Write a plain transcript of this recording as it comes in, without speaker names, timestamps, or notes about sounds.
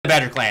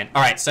Badger Clan.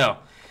 Alright, so.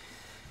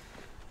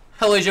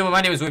 Hello, gentlemen.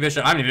 My name is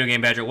Dupe. I'm the Video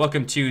Game Badger.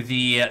 Welcome to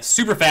the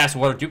super fast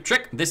water dupe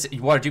trick. This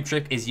water dupe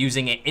trick is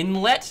using an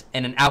inlet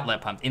and an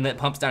outlet pump. Inlet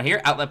pumps down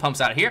here, outlet pumps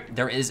out here.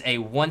 There is a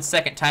 1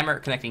 second timer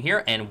connecting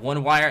here, and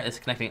one wire is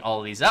connecting all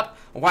of these up.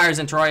 Wires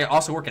in Terraria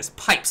also work as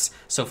pipes,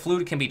 so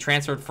fluid can be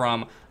transferred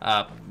from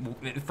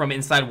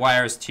inside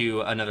wires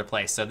to another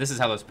place. So this is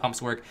how those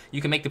pumps work.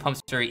 You can make the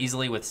pumps very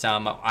easily with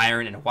some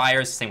iron and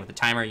wires. Same with the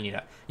timer. You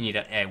need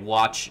a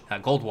watch, a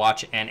gold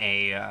watch,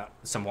 and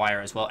some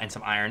wire as well, and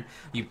some iron.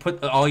 You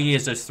put all you need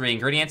is those 3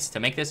 ingredients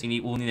to make this.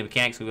 We'll need the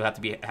mechanics. We will have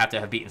to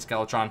have beaten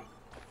Skeletron.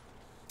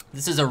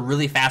 This is a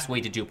really fast way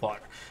to dupe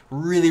water.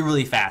 Really,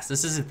 really fast.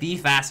 This is the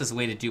fastest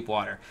way to dupe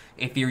water.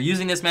 If you're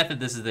using this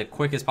method, this is the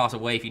quickest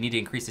possible way. If you need to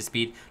increase the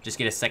speed, just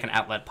get a second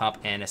outlet pump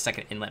and a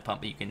second inlet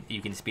pump. But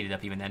you can speed it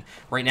up even then.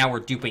 Right now, we're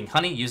duping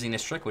honey using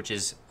this trick, which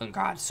is, oh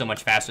God, so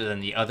much faster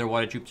than the other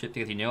water dupe trick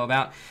that you know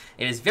about.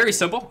 It is very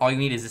simple. All you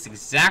need is this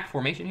exact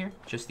formation here.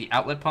 Just the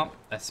outlet pump,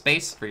 a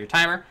space for your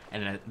timer,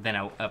 and then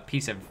a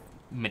piece of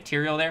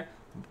material there.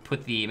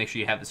 Make sure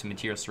you have some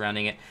material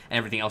surrounding it, and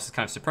everything else is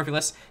kind of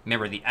superfluous.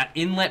 Remember, the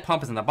inlet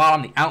pump is on the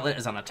bottom, the outlet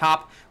is on the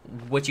top.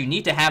 What you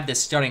need to have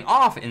this starting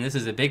off, and this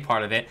is a big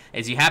part of it,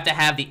 is you have to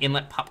have the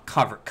inlet pump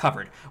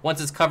covered.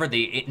 Once it's covered,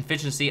 the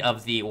efficiency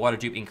of the water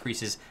dupe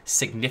increases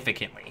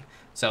significantly.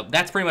 So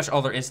that's pretty much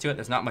all there is to it.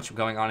 There's not much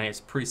going on here. It's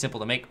pretty simple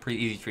to make,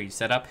 pretty easy for you to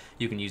set up.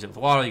 You can use it with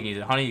water, you can use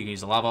it with honey, you can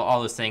use the lava,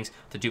 all those things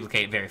to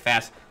duplicate very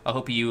fast. I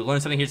hope you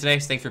learned something here today.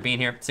 Thanks for being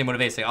here. Stay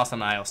motivated, stay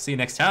awesome, and I'll see you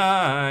next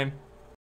time.